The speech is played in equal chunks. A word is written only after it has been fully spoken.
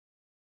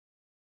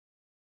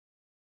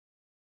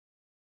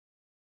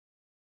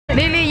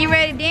Lily, you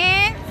ready to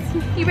dance?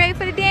 You ready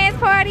for the dance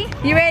party?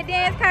 You ready to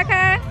dance,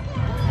 Kaka?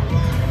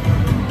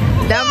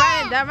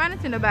 Don't run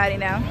into nobody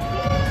now.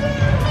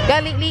 Go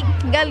Lily,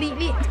 go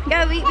Lily,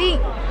 go Lily.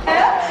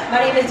 My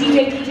name is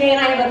DJ and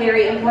I have a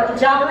very important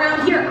job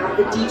around here. I'm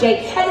the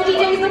DJ, and the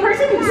DJ is the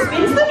person who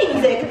spins the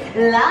music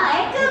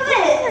like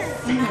this.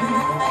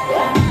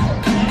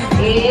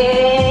 Hey,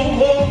 hey,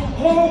 hey,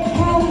 hey.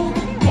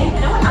 Hey, you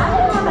know what? I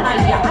have an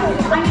idea.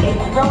 I need a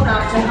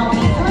grown-up to help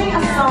me play a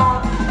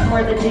song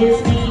for the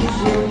Disney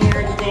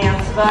Junior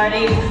Dance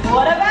Party.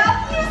 What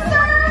about you,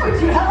 sir? Would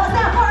you help us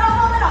out for a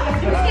moment? All you have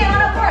to do is stand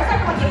on up for us.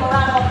 Everyone give a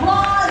round of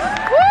applause.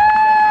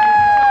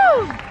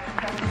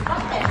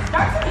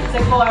 Start the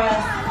music for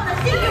us. I want to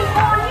see you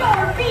on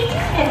your feet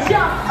and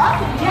jump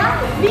up and down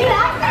with me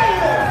like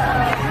this.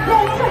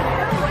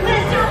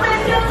 Let's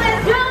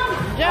jump.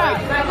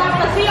 Jump. Right,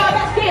 guys, let's see our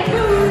best dance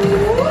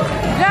moves.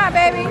 Jump,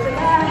 baby.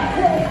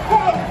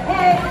 Hey.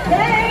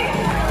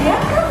 Yeah,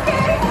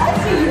 okay. Let's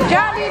see you.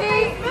 Jump,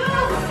 Didi.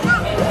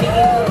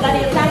 Let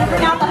it time to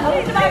bring out the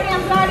host of our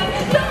dance party.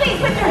 So please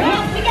put your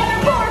hands together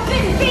for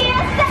Fin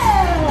Fiesta.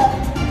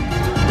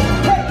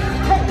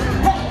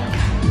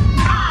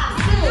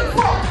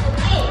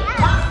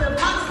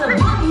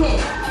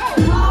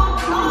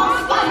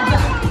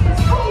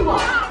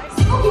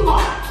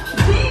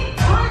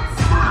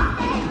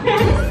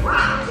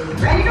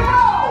 Ready to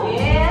roll?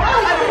 Yeah. I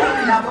don't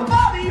really have a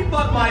body,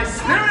 but my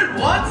spirit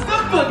wants the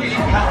boogie.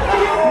 Now that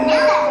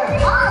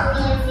we're all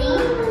dancing,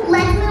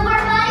 let's move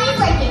our bodies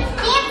like it's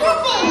Dance and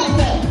Baby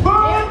Day.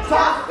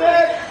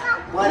 Fantastic!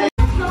 What is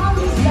Song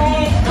we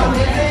say, come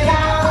get it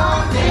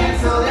out,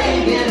 dance so they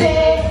get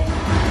it.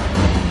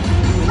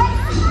 Let's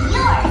see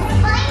your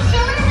spine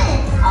chiller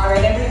moves. All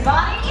right,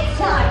 everybody, it's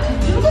time to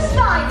do the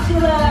spine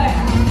chiller.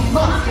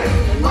 monster?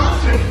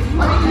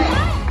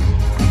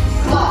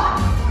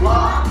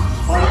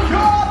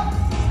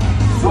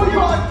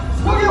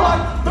 Swing on!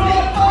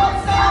 Big boy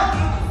stop!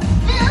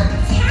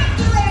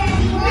 Spectacular,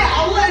 everyone.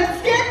 Now let's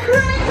get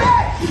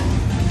crazy!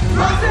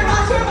 Monster,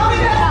 mommy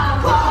down!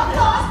 Claw,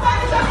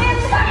 spider jump,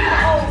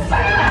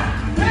 spider!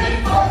 Big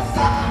boy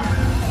stop!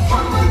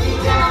 One monkey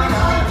down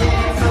on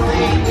dance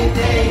away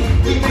today.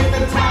 We make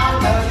the town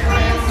of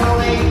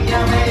Transylvania.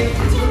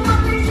 2,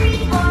 1,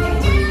 3, 4,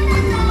 down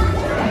and up.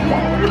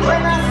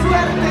 Buena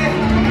suerte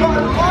con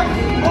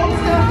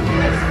Monster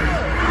Fish.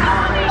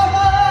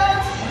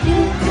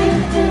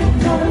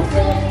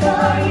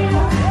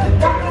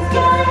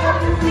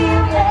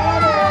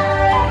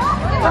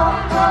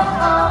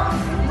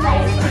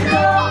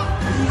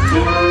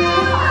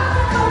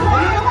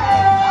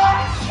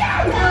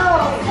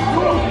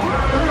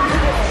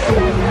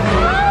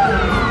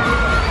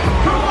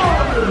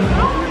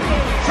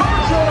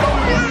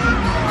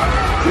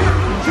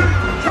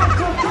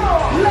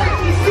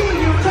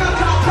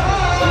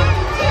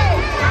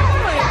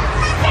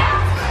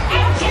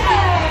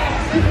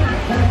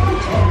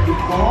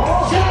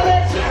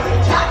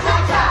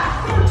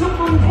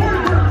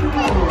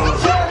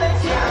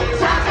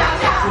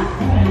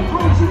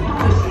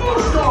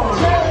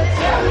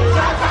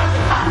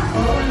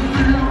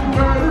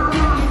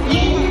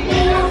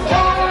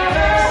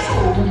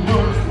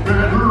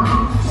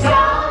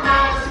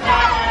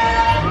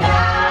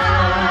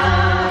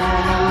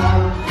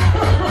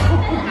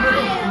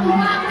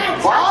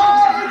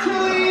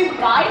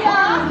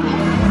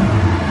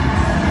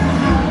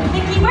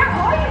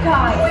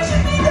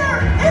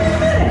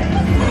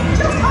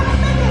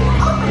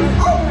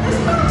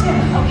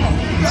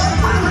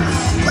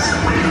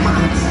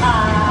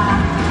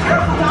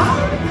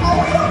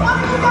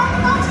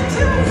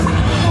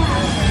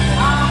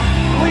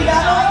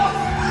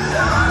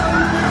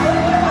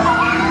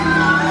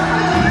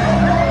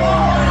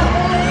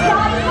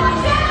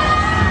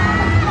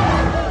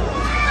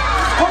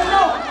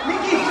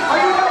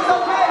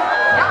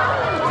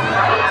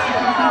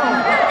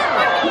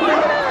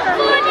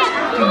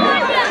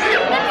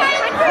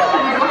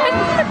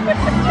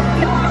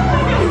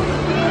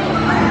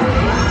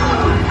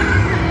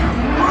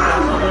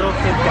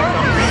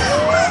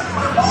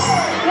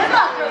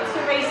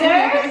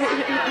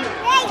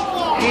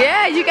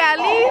 Yeah, you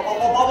gotta leave.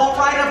 All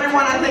right,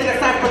 everyone, I think it's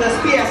time for this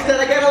fiesta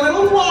to get a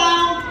little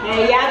wild.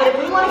 Yeah, but if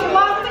we want to get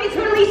wild, we need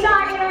to release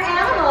our inner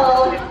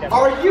animal.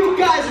 Are you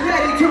guys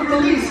ready to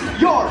release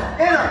your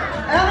inner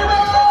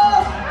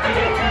animal?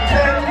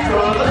 Into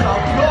the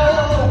top, go.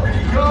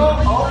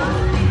 Oh,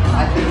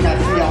 I think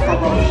that's the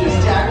ferocious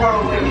jaguar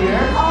over here.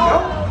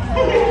 Nope.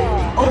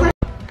 Over.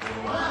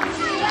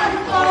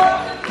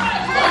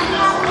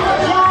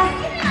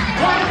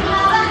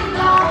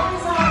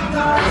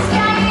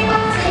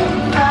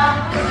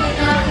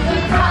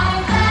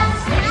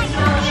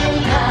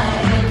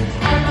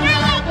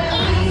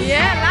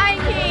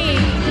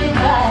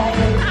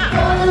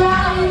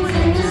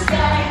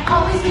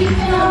 Keeping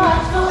a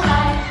watchful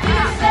eye.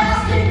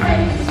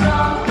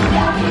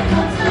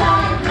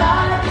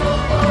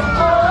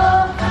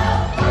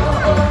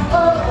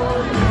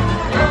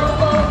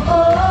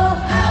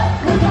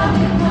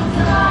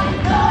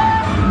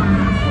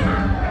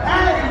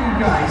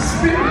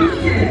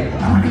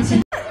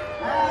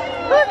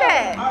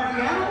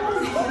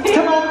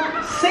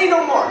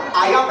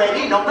 I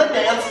already know the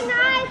dance.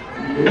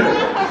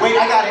 Wait,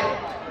 I got it.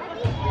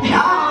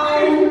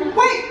 Time.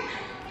 Wait.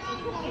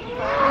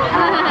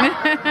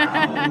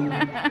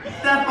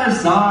 Step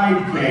aside,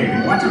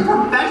 kid. Watch a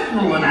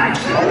professional in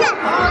action.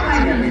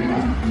 Alright,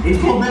 everybody.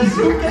 It's called the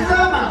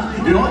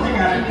Zoukazama. And all you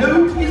gotta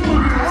do is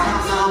move your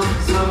arms.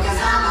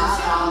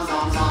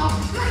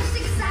 Life's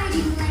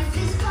exciting, life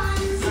is fun.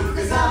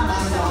 Zoukazama,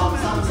 zom,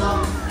 zom,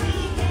 zom.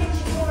 Free edge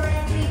for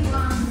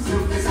everyone.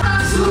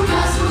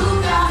 Zouka,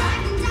 zouka.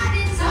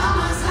 Diving,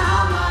 Zama,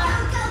 zama.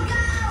 go, go,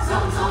 go.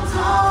 Zom, zom,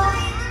 zom.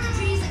 Flying in the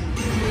trees like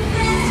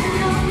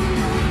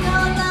go,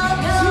 go,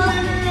 go.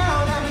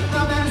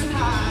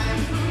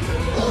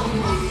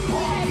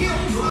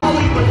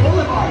 Hollywood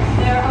Boulevard.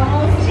 They're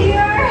almost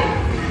here.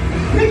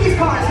 Mickey's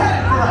car is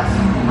headed for us.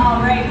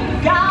 All right,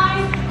 you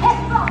guys,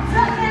 headphones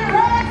up and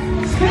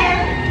let's spin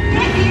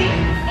Mickey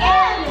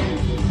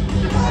in.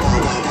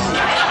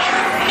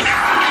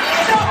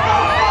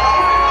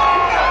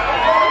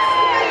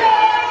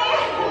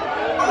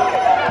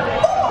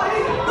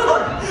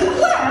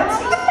 Let's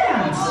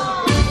dance.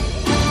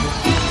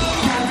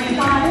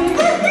 Everybody,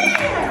 we're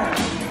here.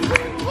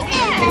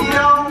 You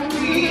know,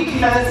 we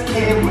just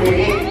can't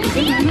wait.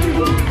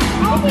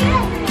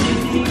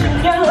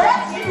 Yo,